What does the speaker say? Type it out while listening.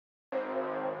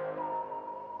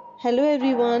Hello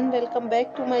everyone, welcome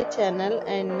back to my channel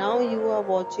and now you are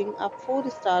watching a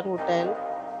 4-star hotel.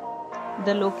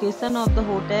 The location of the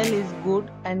hotel is good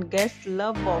and guests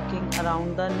love walking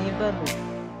around the neighborhood.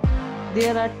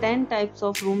 There are 10 types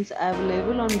of rooms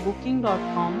available on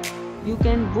booking.com. You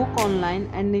can book online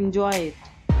and enjoy it.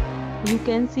 You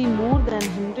can see more than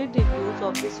 100 reviews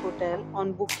of this hotel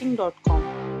on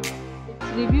booking.com. Its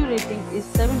review rating is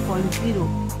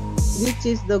 7.0, which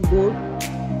is the good.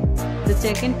 The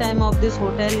check-in time of this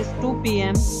hotel is 2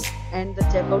 p.m. and the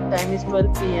check-out time is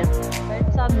 12 p.m.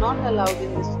 Pets are not allowed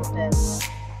in this hotel.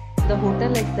 The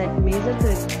hotel accepts major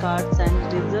credit cards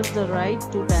and reserves the right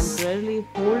to temporarily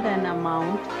hold an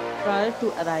amount prior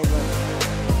to arrival.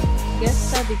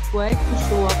 Guests are required to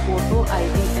show a photo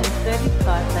ID and credit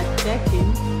cards at check-in.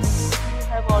 If you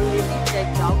have already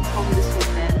checked out from this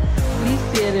hotel, please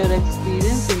share your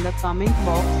experience in the comment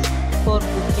box. For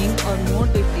booking or more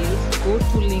details, go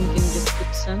to link in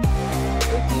description.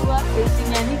 If you are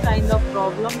facing any kind of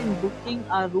problem in booking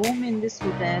a room in this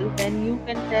hotel, then you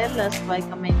can tell us by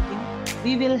commenting.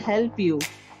 We will help you.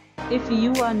 If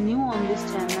you are new on this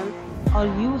channel or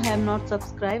you have not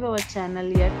subscribed our channel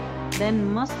yet, then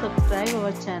must subscribe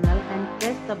our channel and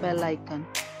press the bell icon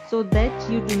so that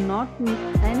you do not miss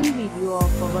any video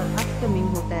of our upcoming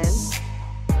hotel.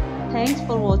 Thanks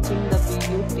for watching the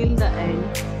video till the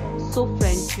end. So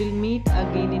friends, we'll meet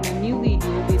again in a new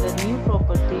video with a new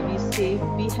property. Be safe,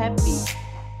 be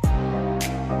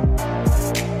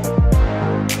happy.